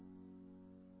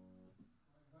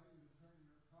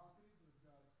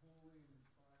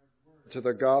to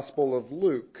the Gospel of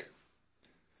Luke.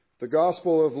 The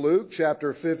Gospel of Luke,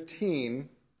 chapter 15,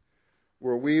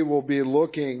 where we will be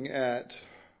looking at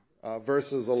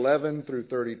verses 11 through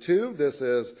 32. This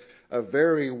is a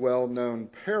very well-known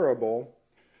parable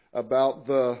about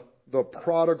the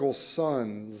prodigal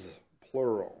sons,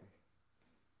 plural,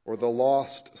 or the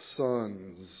lost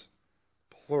sons,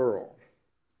 plural.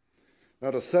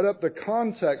 Now, to set up the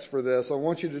context for this, I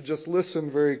want you to just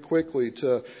listen very quickly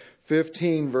to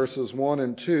 15 verses 1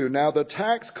 and 2. Now, the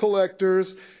tax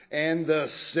collectors and the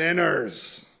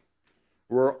sinners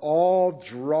were all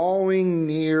drawing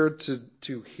near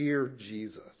to hear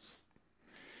Jesus.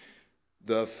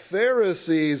 The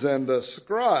Pharisees and the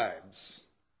scribes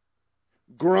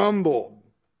grumbled,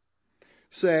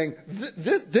 saying,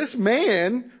 this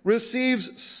man receives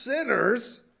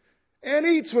sinners and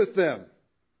eats with them.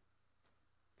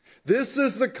 This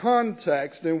is the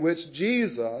context in which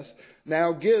Jesus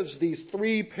now gives these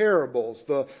three parables,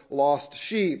 the lost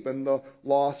sheep and the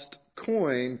lost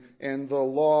coin and the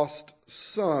lost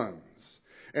sons.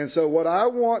 And so what I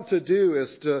want to do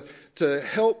is to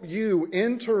help you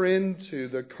enter into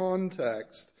the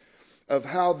context of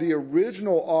how the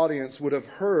original audience would have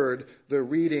heard the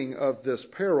reading of this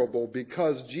parable,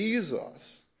 because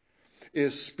Jesus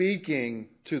is speaking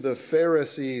to the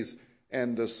Pharisees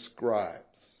and the scribes.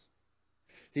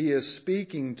 He is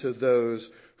speaking to those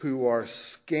who are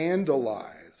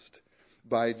scandalized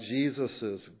by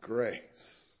Jesus' grace.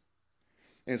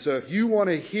 And so if you want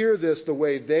to hear this the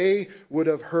way they would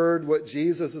have heard what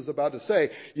Jesus is about to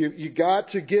say, you got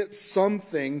to get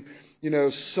something,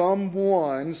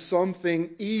 someone,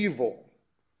 something evil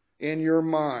in your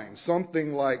mind.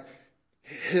 Something like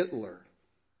Hitler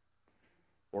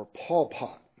or Pol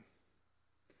Pot,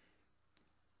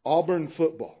 Auburn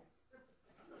football,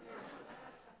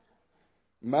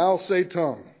 Mao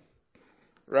Zedong,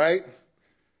 right?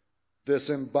 This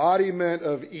embodiment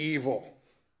of evil.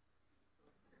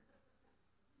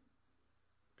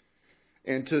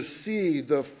 And to see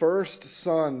the first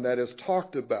son that is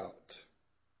talked about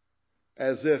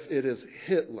as if it is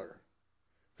Hitler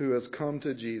who has come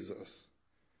to Jesus,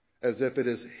 as if it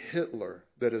is Hitler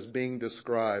that is being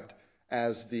described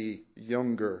as the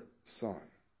younger son.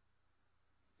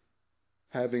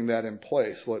 Having that in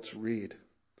place, let's read.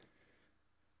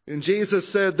 And Jesus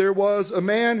said, there was a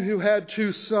man who had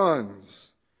 2 sons.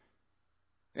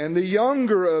 And the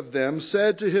younger of them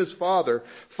said to his father,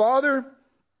 Father,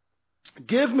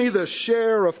 give me the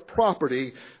share of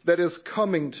property that is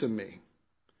coming to me.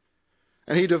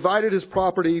 And he divided his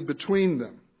property between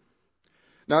them.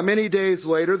 Now many days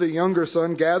later, the younger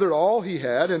son gathered all he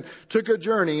had and took a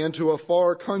journey into a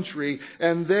far country.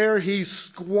 And there he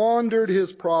squandered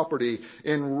his property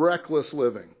in reckless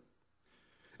living.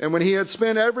 And when he had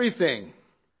spent everything,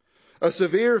 a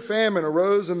severe famine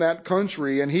arose in that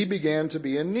country, and he began to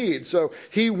be in need. So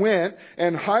he went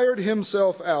and hired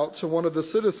himself out to one of the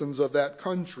citizens of that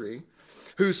country,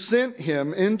 who sent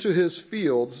him into his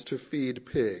fields to feed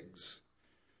pigs.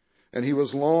 And he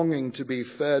was longing to be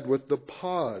fed with the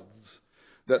pods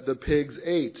that the pigs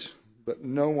ate, but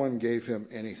no one gave him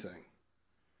anything.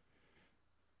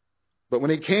 But when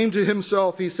he came to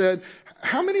himself, he said,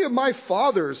 how many of my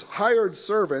father's hired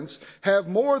servants have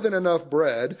more than enough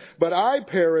bread, but I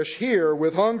perish here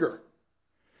with hunger?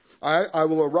 I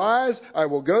will arise, I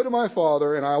will go to my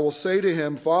father, and I will say to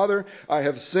him, Father, I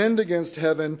have sinned against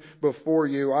heaven before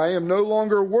you. I am no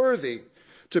longer worthy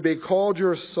to be called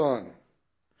your son.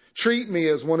 Treat me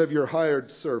as one of your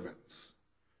hired servants.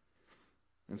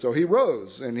 And so he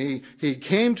rose and he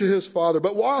came to his father.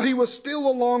 But while he was still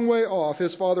a long way off,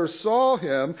 his father saw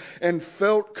him and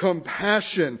felt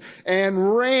compassion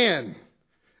and ran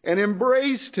and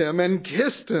embraced him and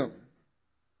kissed him.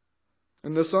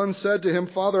 And the son said to him,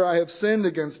 Father, I have sinned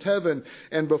against heaven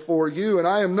and before you, and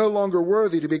I am no longer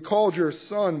worthy to be called your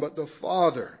son. But the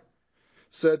father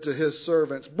said to his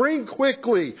servants, bring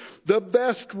quickly the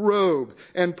best robe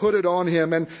and put it on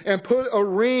him, and put a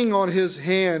ring on his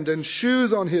hand and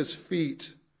shoes on his feet.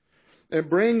 And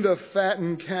bring the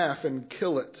fattened calf and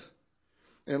kill it.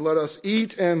 And let us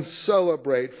eat and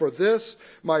celebrate. For this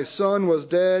my son was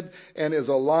dead and is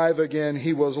alive again.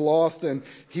 He was lost and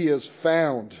he is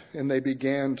found. And they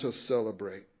began to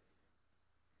celebrate.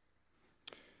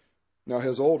 Now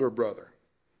his older brother,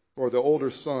 or the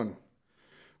older son,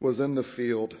 was in the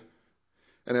field.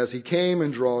 And as he came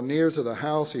and drew near to the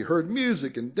house, he heard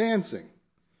music and dancing.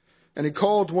 And he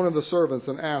called one of the servants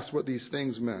and asked what these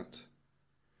things meant.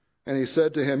 And he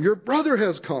said to him, your brother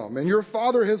has come, and your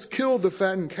father has killed the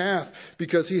fattened calf,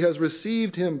 because he has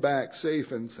received him back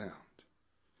safe and sound.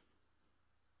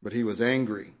 But he was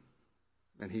angry,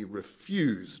 and he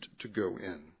refused to go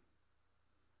in.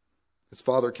 His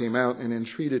father came out and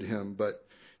entreated him, but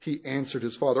he answered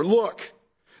his father, "Look,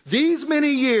 these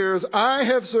many years I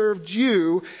have served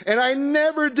you, and I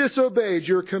never disobeyed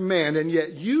your command, and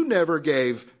yet you never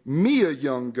gave me a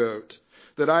young goat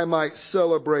that I might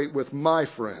celebrate with my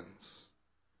friends.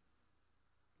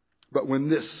 But when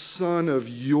this son of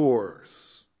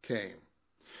yours came,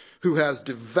 who has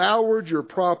devoured your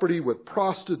property with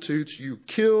prostitutes, you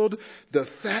killed the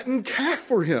fattened calf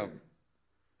for him."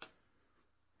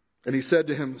 And he said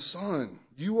to him, "Son,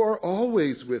 you are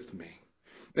always with me,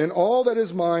 and all that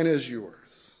is mine is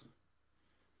yours.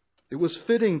 It was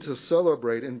fitting to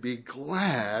celebrate and be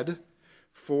glad,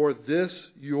 for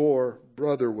this your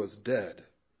brother was dead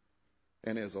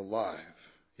and is alive.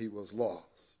 He was lost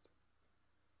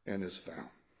and is found."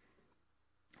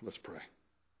 Let's pray.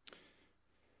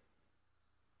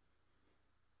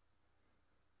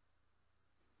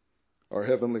 Our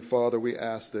Heavenly Father, we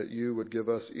ask that you would give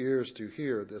us ears to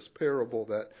hear this parable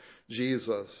that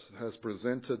Jesus has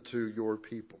presented to your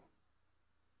people.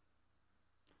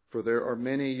 For there are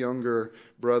many younger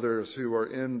brothers who are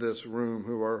in this room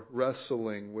who are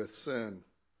wrestling with sin,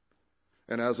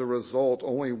 and as a result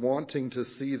only wanting to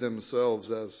see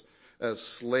themselves as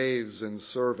slaves and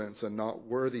servants and not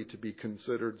worthy to be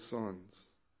considered sons.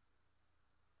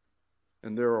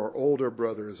 And there are older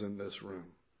brothers in this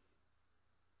room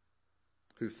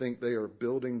who think they are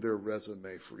building their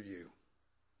resume for you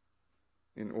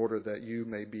in order that you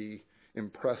may be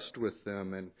impressed with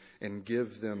them and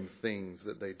give them things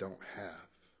that they don't have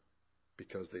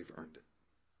because they've earned it.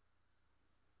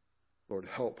 Lord,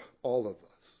 help all of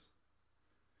us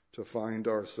to find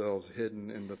ourselves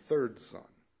hidden in the third son,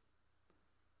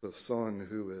 the son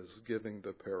who is giving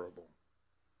the parable,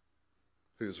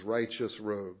 whose righteous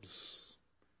robes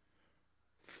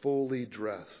fully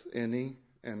dress any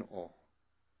and all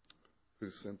who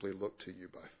simply look to you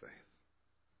by faith.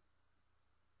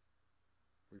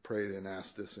 We pray and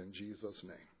ask this in Jesus'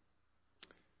 name.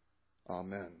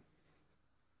 Amen.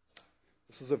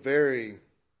 This is a very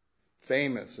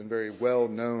famous and very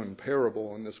well-known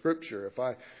parable in the Scripture. If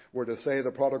I were to say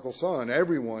the prodigal son,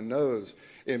 everyone knows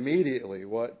immediately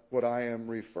what I am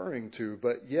referring to.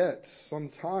 But yet,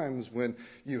 sometimes when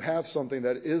you have something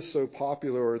that is so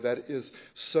popular or that is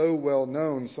so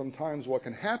well-known, sometimes what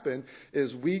can happen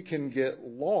is we can get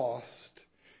lost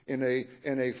in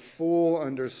a full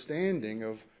understanding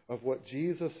of what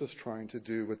Jesus is trying to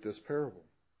do with this parable.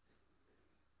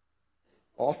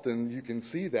 Often you can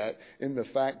see that in the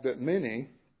fact that many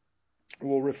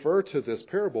will refer to this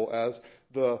parable as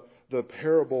the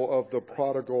parable of the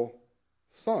prodigal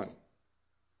son.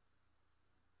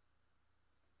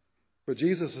 But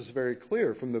Jesus is very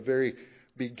clear from the very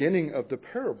beginning of the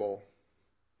parable,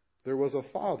 there was a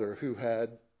father who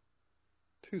had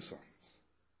two sons.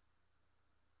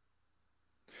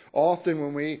 Often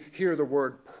when we hear the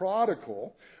word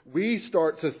prodigal, we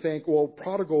start to think, well,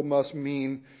 prodigal must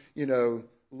mean,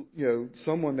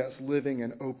 someone that's living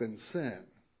in open sin.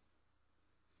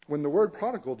 When the word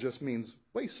prodigal just means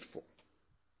wasteful.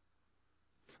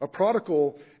 A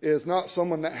prodigal is not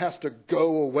someone that has to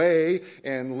go away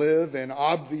and live in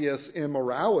obvious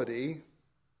immorality.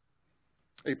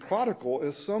 A prodigal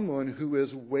is someone who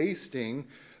is wasting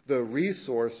the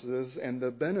resources and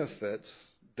the benefits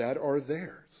that are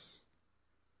theirs.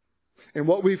 And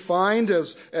what we find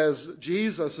as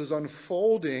Jesus is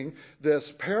unfolding this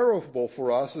parable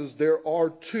for us is there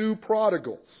are two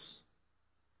prodigals.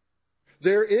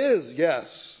 There is,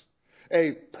 yes,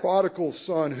 a prodigal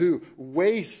son who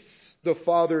wastes the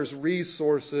father's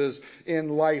resources in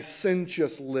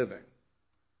licentious living.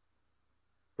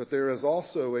 But there is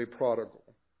also a prodigal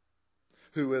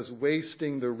who is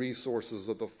wasting the resources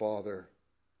of the father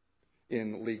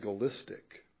in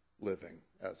legalistic living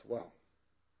as well.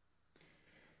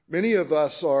 Many of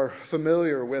us are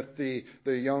familiar with the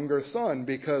younger son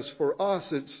because for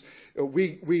us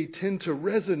we tend to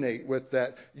resonate with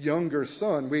that younger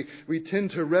son. We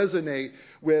tend to resonate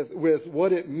with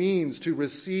what it means to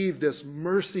receive this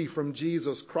mercy from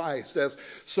Jesus Christ as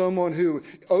someone who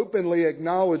openly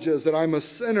acknowledges that I'm a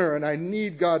sinner and I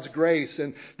need God's grace.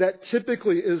 And that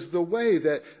typically is the way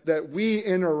that we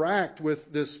interact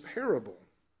with this parable.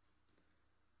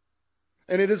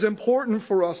 And it is important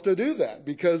for us to do that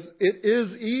because it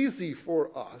is easy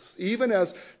for us, even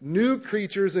as new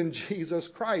creatures in Jesus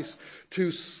Christ,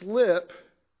 to slip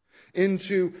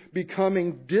into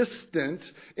becoming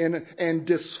distant and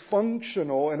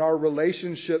dysfunctional in our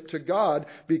relationship to God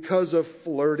because of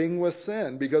flirting with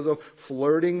sin, because of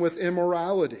flirting with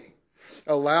immorality,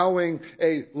 allowing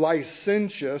a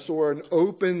licentious or an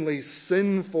openly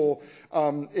sinful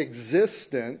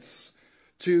existence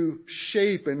to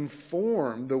shape and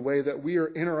form the way that we are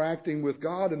interacting with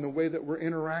God and the way that we're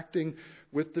interacting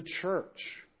with the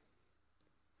church.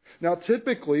 Now,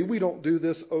 typically, we don't do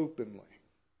this openly.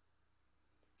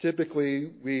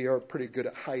 Typically, we are pretty good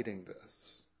at hiding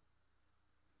this.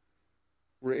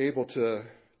 We're able to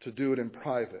do it in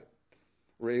private.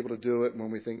 We're able to do it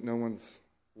when we think no one's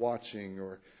watching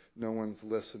or no one's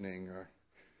listening, or,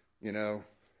 we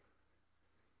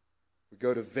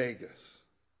go to Vegas.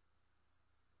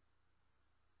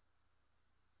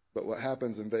 But what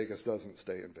happens in Vegas doesn't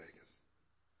stay in Vegas.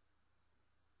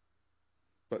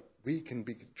 But we can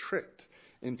be tricked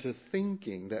into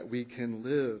thinking that we can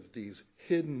live these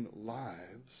hidden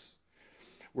lives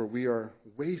where we are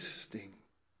wasting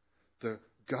the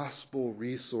gospel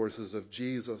resources of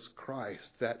Jesus Christ,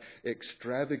 that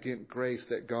extravagant grace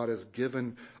that God has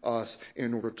given us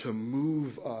in order to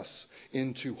move us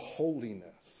into holiness.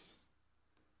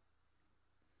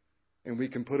 And we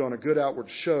can put on a good outward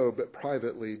show, but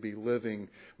privately be living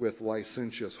with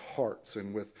licentious hearts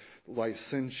and with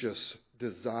licentious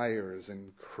desires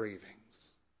and cravings.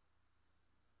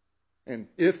 And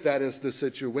if that is the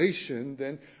situation,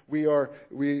 then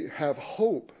we have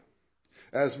hope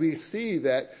as we see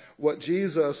that what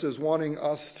Jesus is wanting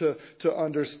us to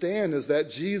understand is that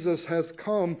Jesus has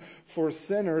come for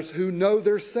sinners who know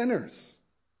they're sinners.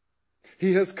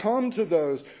 He has come to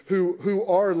those who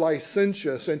are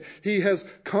licentious, and He has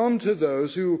come to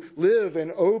those who live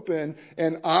in open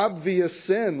and obvious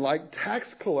sin, like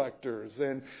tax collectors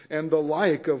and the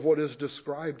like of what is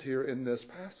described here in this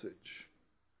passage.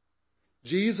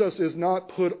 Jesus is not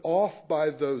put off by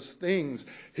those things.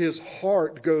 His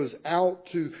heart goes out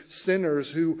to sinners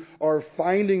who are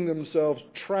finding themselves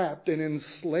trapped and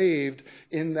enslaved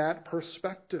in that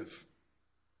perspective.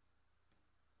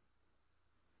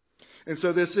 And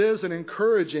so this is an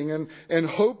encouraging and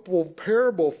hopeful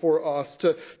parable for us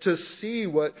to see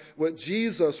what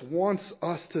Jesus wants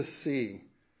us to see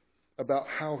about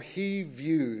how He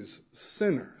views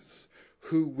sinners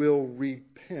who will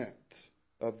repent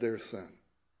of their sin.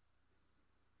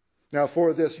 Now,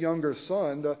 for this younger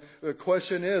son, the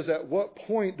question is, at what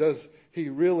point does he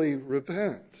really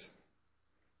repent?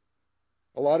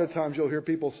 A lot of times you'll hear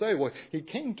people say, well, he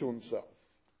came to himself.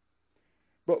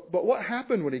 But what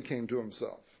happened when he came to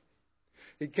himself?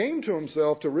 He came to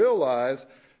himself to realize,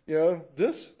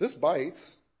 this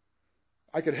bites.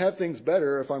 I could have things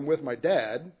better if I'm with my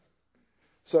dad.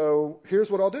 So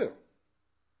here's what I'll do.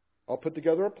 I'll put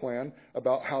together a plan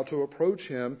about how to approach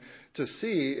him to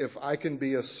see if I can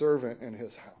be a servant in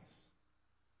his house.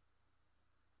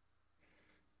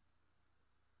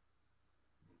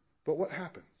 But what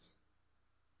happens?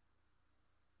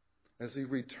 As he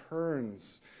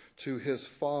returns to his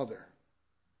father,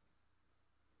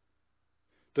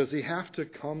 does he have to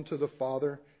come to the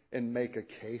father and make a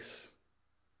case?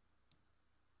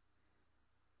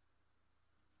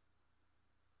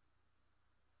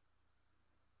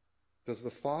 Does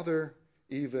the father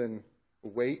even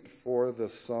wait for the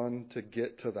son to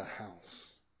get to the house?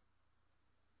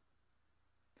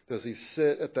 Does he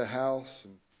sit at the house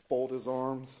and fold his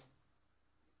arms?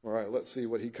 All right, let's see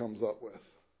what he comes up with.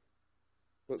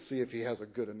 Let's see if he has a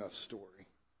good enough story.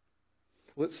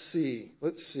 Let's see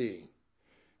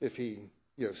if he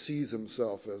sees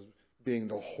himself as being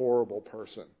the horrible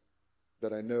person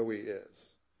that I know he is.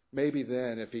 Maybe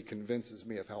then, if he convinces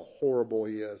me of how horrible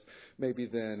he is, maybe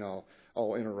then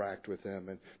I'll interact with him,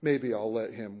 and maybe I'll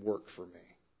let him work for me.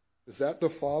 Is that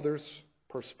the father's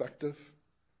perspective?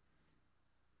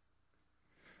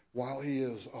 While he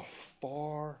is a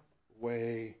far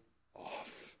way off,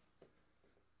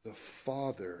 the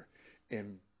father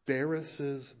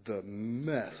embarrasses the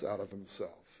mess out of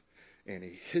himself, and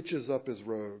he hitches up his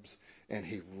robes, and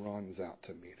he runs out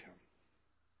to meet him.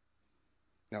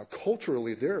 Now,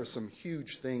 culturally, there are some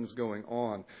huge things going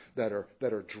on that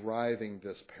are driving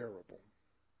this parable.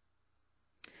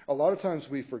 A lot of times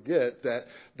we forget that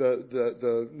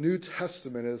the New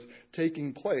Testament is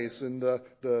taking place in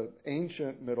the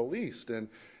ancient Middle East. And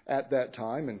at that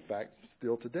time, in fact,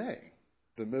 still today,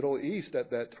 the Middle East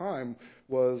at that time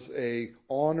was a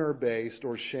honor-based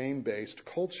or shame-based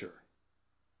culture.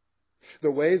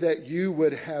 The way that you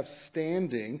would have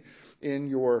standing in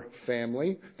your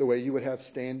family, the way you would have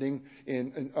standing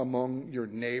among your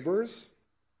neighbors,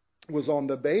 was on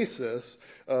the basis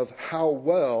of how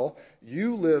well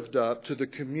you lived up to the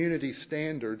community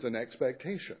standards and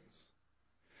expectations.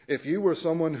 If you were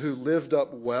someone who lived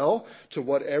up well to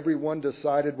what everyone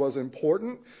decided was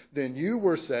important, then you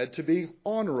were said to be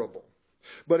honorable.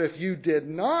 But if you did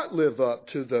not live up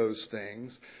to those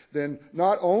things, then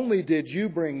not only did you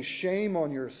bring shame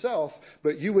on yourself,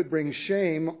 but you would bring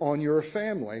shame on your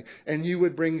family, and you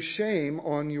would bring shame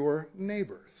on your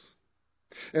neighbors.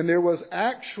 And there was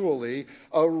actually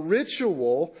a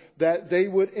ritual that they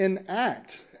would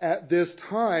enact at this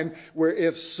time where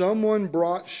if someone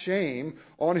brought shame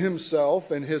on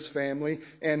himself and his family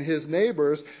and his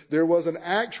neighbors, there was an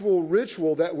actual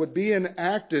ritual that would be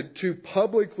enacted to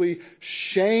publicly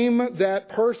shame that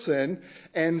person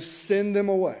and send them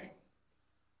away.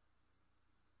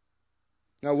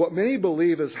 Now, what many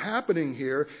believe is happening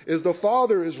here is the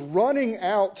father is running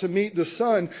out to meet the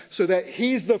son so that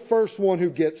he's the first one who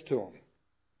gets to him.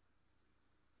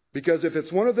 Because if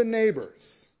it's one of the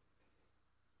neighbors,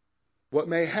 what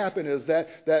may happen is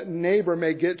that neighbor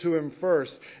may get to him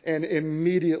first and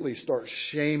immediately start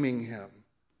shaming him.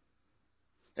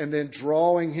 And then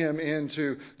drawing him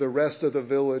into the rest of the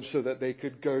village so that they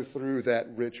could go through that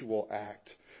ritual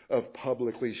act of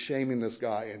publicly shaming this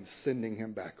guy and sending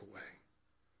him back away.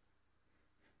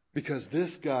 Because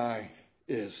this guy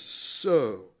is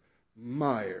so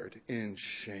mired in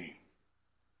shame.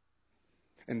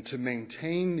 And to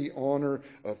maintain the honor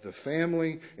of the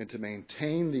family and to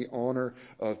maintain the honor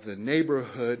of the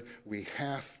neighborhood, we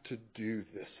have to do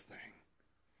this thing.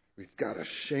 We've got to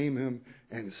shame him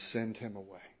and send him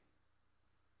away.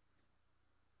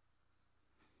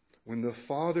 When the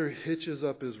father hitches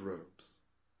up his robes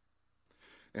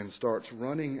and starts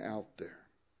running out there,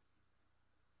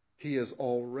 he is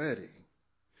already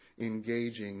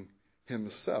engaging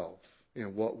himself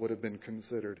in what would have been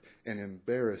considered an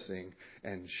embarrassing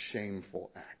and shameful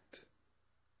act.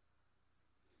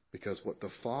 Because what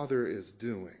the father is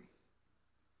doing,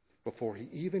 before he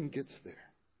even gets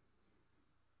there,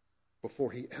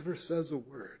 before he ever says a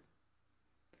word,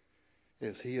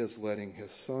 is he is letting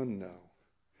his son know,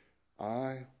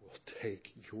 I will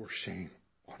take your shame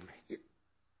on me.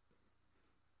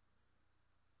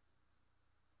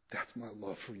 That's my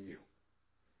love for you.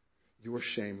 Your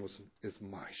shame is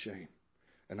my shame.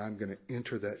 And I'm going to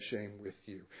enter that shame with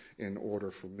you in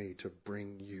order for me to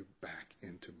bring you back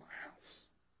into my house.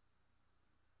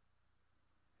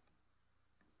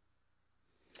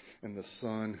 And the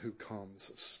son who comes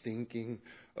stinking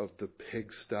of the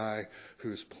pigsty,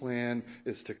 whose plan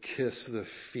is to kiss the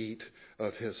feet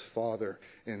of his father,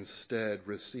 instead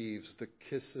receives the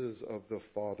kisses of the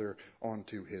father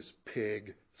onto his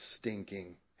pig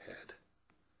stinking head.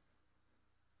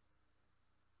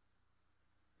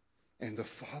 And the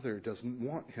father doesn't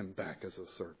want him back as a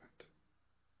servant.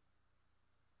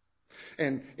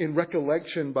 And in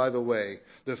recollection, by the way,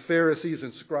 the Pharisees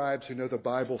and scribes who know the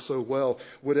Bible so well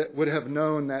would have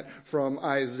known that from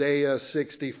Isaiah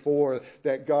 64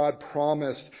 that God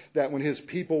promised that when his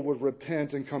people would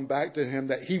repent and come back to him,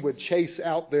 that he would chase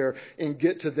out there and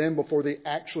get to them before they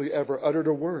actually ever uttered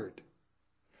a word.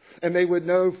 And they would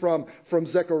know from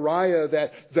Zechariah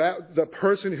that the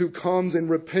person who comes in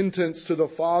repentance to the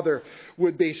Father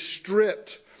would be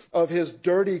stripped of his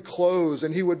dirty clothes,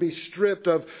 and he would be stripped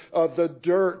of the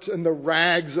dirt and the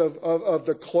rags of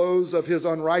the clothes of his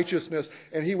unrighteousness,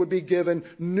 and he would be given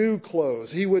new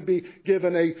clothes. He would be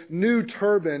given a new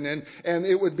turban, and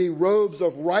it would be robes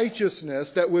of righteousness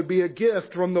that would be a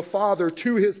gift from the Father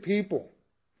to his people.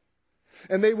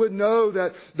 And they would know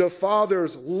that the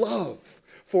Father's love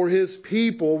for his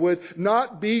people would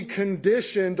not be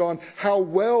conditioned on how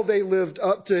well they lived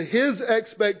up to his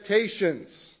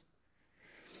expectations.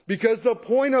 Because the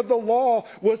point of the law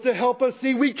was to help us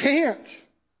see we can't.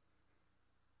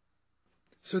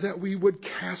 So that we would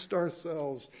cast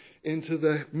ourselves into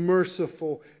the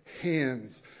merciful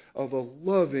hands of a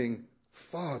loving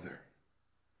Father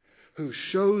who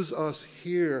shows us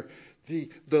here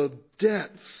the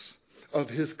depths of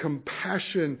his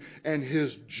compassion and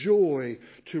his joy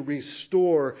to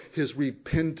restore his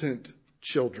repentant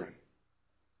children.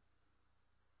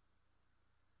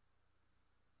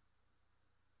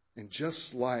 And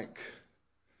just like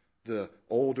the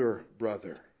older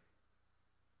brother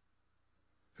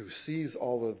who sees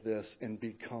all of this and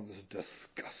becomes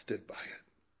disgusted by it,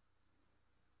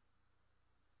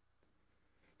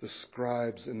 the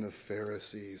scribes and the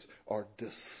Pharisees are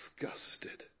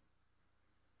disgusted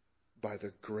by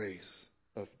the grace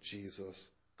of Jesus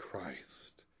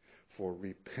Christ for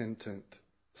repentant,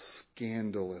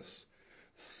 scandalous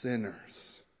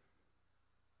sinners.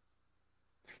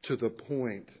 To the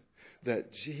point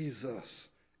that Jesus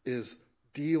is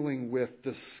dealing with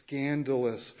the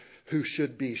scandalous who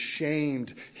should be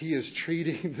shamed, He is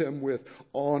treating them with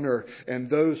honor. And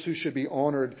those who should be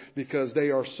honored because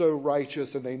they are so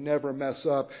righteous and they never mess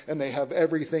up and they have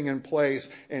everything in place,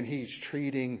 and He's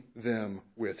treating them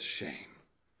with shame.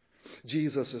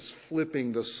 Jesus is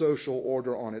flipping the social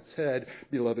order on its head,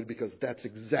 beloved, because that's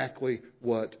exactly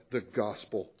what the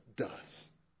gospel does.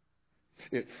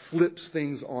 It flips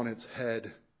things on its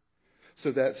head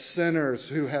so that sinners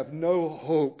who have no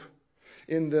hope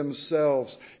in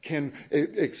themselves can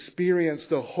experience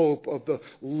the hope of the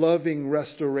loving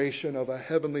restoration of a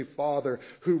heavenly Father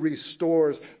who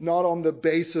restores not on the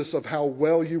basis of how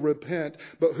well you repent,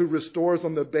 but who restores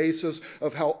on the basis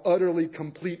of how utterly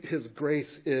complete His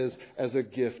grace is as a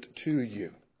gift to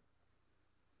you,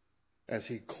 as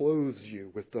He clothes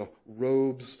you with the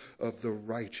robes of the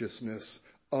righteousness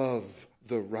of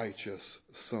the righteous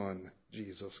Son,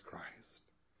 Jesus Christ.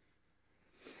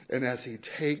 And as He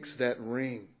takes that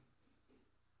ring,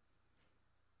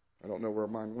 I don't know where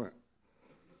mine went.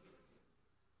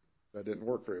 That didn't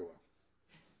work very well.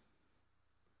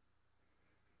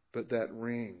 But that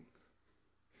ring,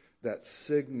 that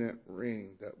signet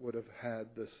ring that would have had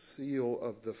the seal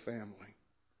of the family,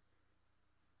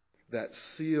 that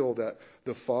seal that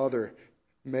the Father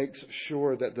makes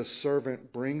sure that the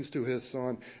servant brings to his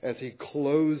son as he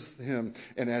clothes him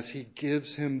and as he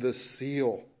gives him the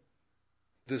seal.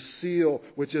 The seal,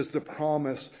 which is the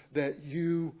promise that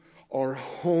you are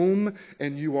home,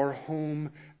 and you are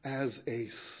home as a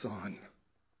son.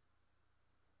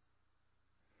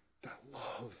 That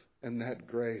love and that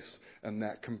grace and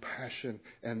that compassion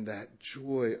and that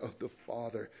joy of the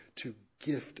Father to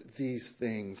gift these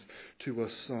things to a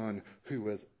son who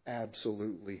has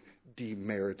absolutely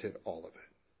demerited all of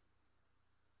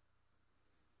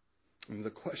it. And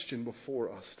the question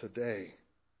before us today,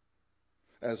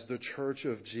 as the Church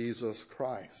of Jesus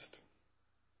Christ,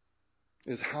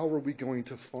 is how are we going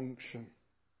to function?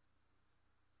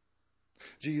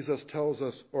 Jesus tells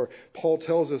us, or Paul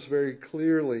tells us very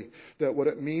clearly, that what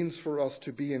it means for us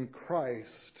to be in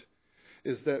Christ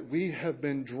is that we have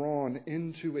been drawn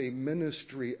into a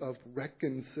ministry of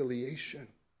reconciliation.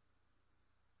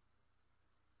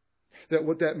 That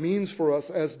what that means for us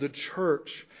as the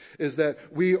church is that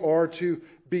we are to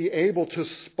be able to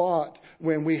spot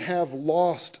when we have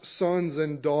lost sons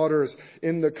and daughters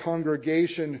in the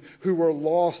congregation who are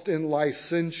lost in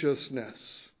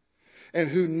licentiousness and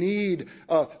who need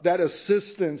that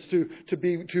assistance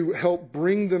to help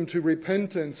bring them to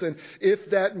repentance. And if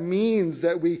that means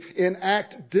that we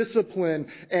enact discipline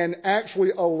and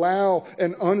actually allow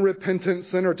an unrepentant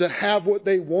sinner to have what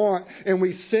they want and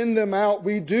we send them out,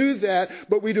 we do that,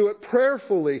 but we do it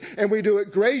prayerfully and we do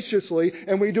it graciously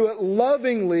and we do it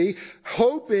lovingly,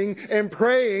 hoping and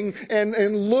praying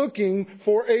and looking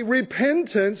for a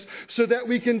repentance so that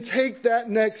we can take that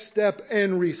next step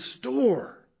and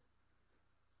restore.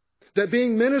 That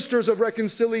being ministers of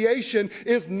reconciliation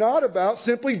is not about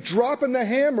simply dropping the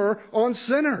hammer on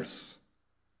sinners.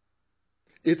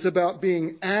 It's about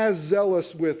being as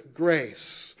zealous with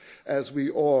grace as we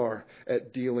are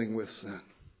at dealing with sin.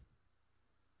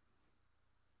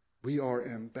 We are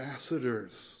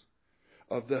ambassadors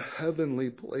of the heavenly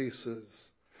places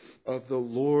of the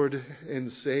Lord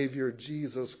and Savior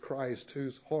Jesus Christ,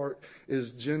 whose heart is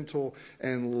gentle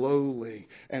and lowly,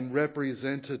 and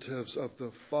representatives of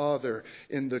the Father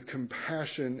in the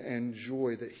compassion and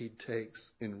joy that He takes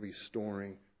in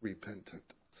restoring repentant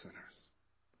sinners.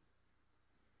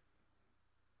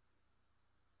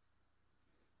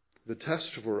 The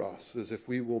test for us is if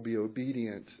we will be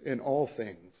obedient in all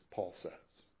things, Paul says.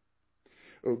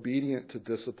 Obedient to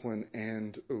discipline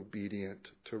and obedient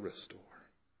to restore.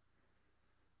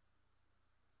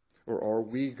 Or are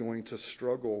we going to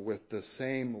struggle with the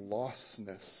same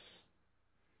lostness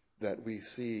that we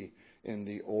see in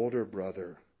the older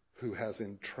brother who has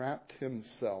entrapped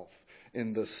himself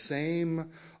in the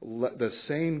same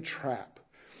trap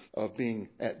of being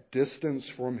at distance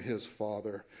from his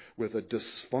father, with a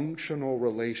dysfunctional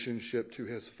relationship to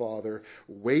his father,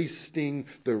 wasting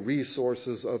the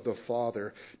resources of the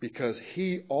father because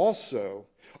he also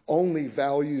only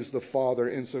values the Father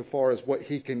insofar as what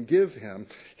He can give him.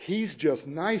 He's just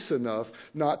nice enough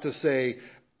not to say,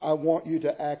 I want you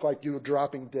to act like you're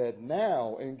dropping dead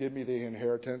now and give me the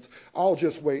inheritance. I'll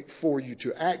just wait for you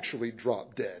to actually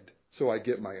drop dead so I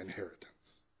get my inheritance.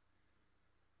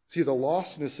 See, the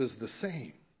lostness is the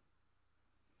same.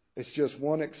 It's just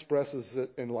one expresses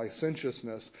it in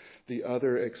licentiousness, the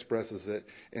other expresses it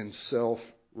in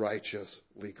self-righteous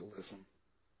legalism.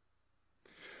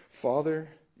 Father,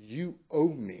 you owe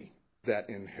me that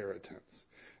inheritance,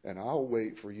 and I'll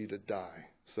wait for you to die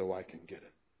so I can get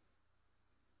it.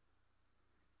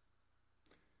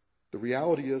 The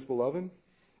reality is, beloved,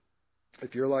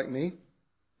 if you're like me,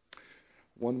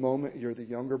 one moment you're the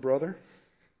younger brother,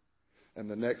 and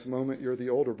the next moment you're the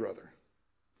older brother.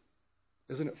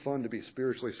 Isn't it fun to be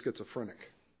spiritually schizophrenic?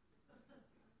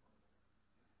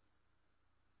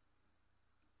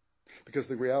 Because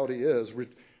the reality is,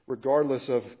 regardless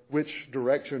of which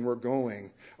direction we're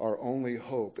going, our only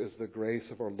hope is the grace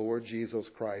of our Lord Jesus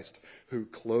Christ, who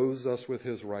clothes us with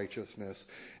his righteousness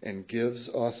and gives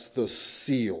us the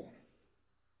seal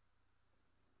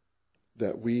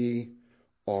that we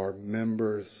are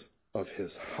members of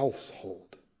his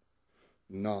household,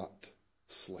 not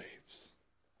slaves.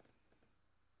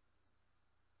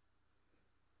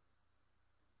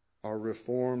 Our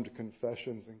Reformed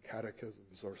confessions and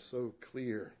catechisms are so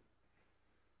clear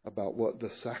about what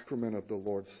the sacrament of the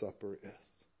Lord's Supper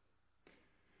is.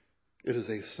 It is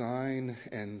a sign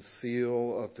and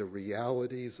seal of the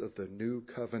realities of the new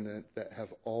covenant that have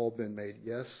all been made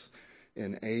yes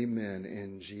and amen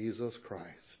in Jesus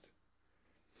Christ,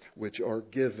 which are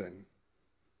given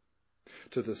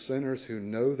to the sinners who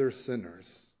know they're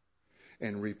sinners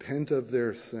and repent of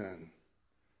their sin.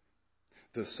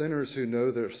 The sinners who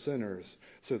know they're sinners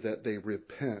so that they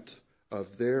repent of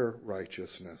their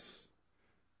righteousness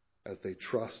as they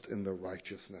trust in the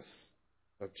righteousness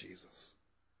of Jesus.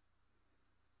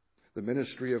 The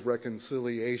ministry of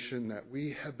reconciliation that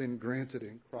we have been granted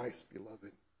in Christ,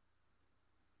 beloved,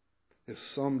 is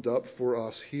summed up for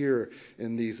us here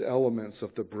in these elements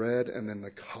of the bread and then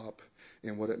the cup,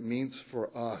 and what it means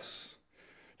for us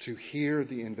to hear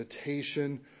the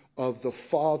invitation of the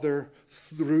Father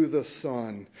through the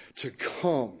Son to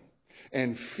come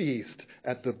and feast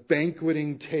at the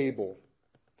banqueting table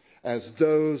as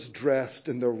those dressed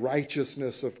in the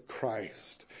righteousness of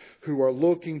Christ, who are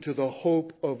looking to the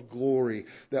hope of glory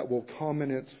that will come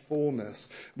in its fullness,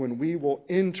 when we will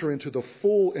enter into the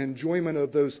full enjoyment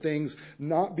of those things,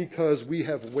 not because we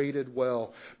have waited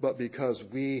well, but because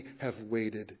we have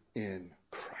waited in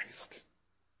Christ.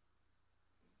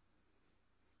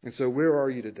 And so where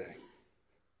are you today?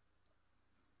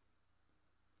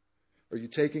 Are you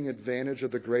taking advantage of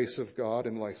the grace of God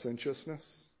in licentiousness?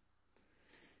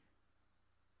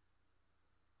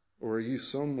 Or are you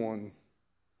someone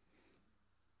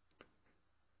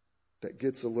that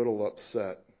gets a little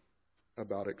upset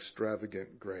about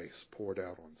extravagant grace poured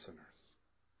out on sinners?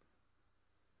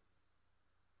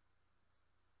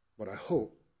 What I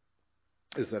hope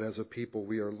is that as a people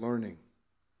we are learning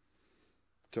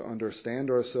to understand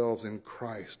ourselves in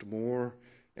Christ more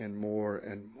and more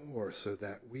and more, so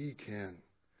that we can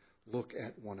look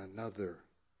at one another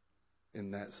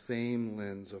in that same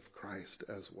lens of Christ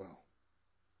as well.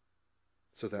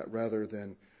 So that rather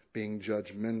than being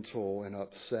judgmental and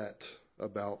upset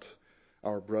about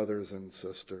our brothers and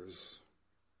sisters,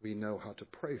 we know how to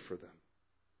pray for them.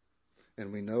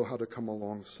 And we know how to come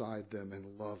alongside them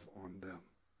and love on them.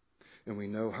 And we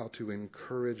know how to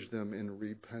encourage them in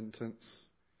repentance.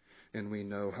 And we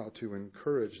know how to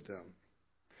encourage them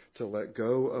to let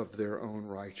go of their own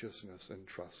righteousness and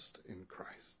trust in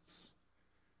Christ's.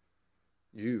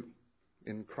 You,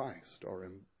 in Christ, are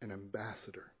an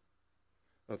ambassador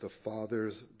of the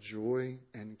Father's joy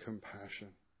and compassion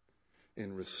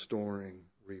in restoring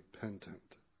repentant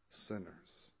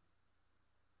sinners.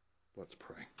 Let's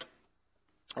pray.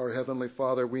 Our Heavenly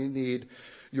Father, we need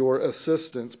your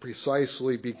assistance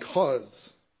precisely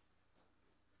because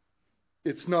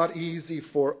it's not easy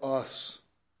for us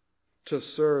to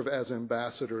serve as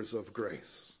ambassadors of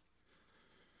grace.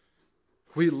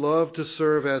 We love to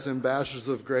serve as ambassadors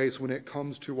of grace when it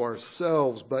comes to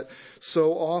ourselves, but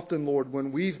so often, Lord,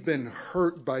 when we've been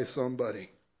hurt by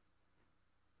somebody,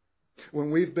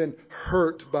 when we've been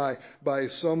hurt by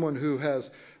someone who has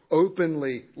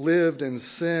openly lived in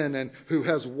sin and who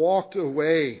has walked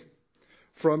away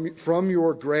from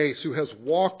your grace, who has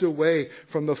walked away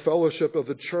from the fellowship of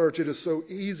the church, it is so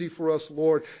easy for us,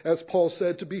 Lord, as Paul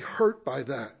said, to be hurt by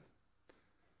that.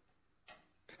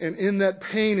 And in that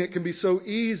pain, it can be so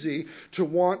easy to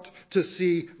want to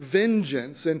see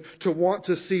vengeance and to want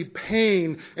to see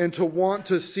pain and to want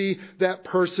to see that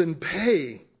person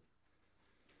pay,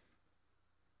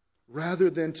 rather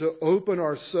than to open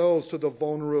ourselves to the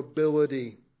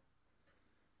vulnerability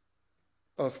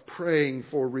of praying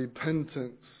for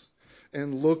repentance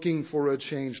and looking for a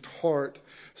changed heart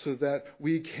so that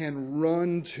we can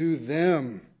run to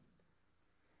them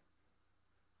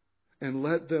and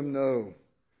let them know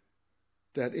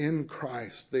that in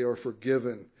Christ they are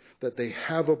forgiven, that they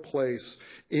have a place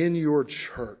in your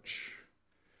church,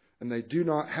 and they do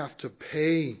not have to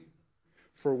pay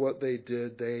for what they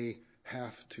did. They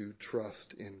have to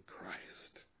trust in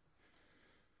Christ.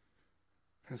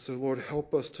 And so, Lord,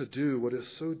 help us to do what is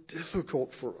so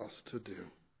difficult for us to do.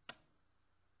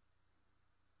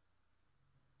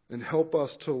 And help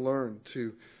us to learn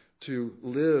to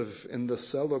live in the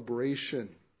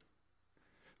celebration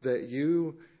that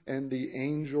you and the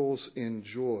angels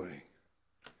enjoy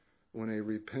when a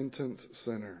repentant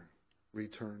sinner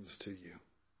returns to you.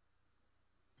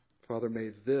 Father, may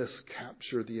this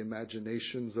capture the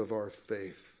imaginations of our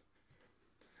faith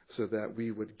so that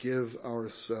we would give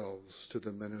ourselves to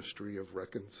the ministry of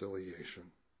reconciliation.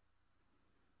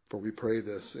 For we pray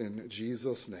this in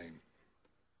Jesus' name.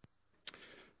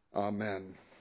 Amen.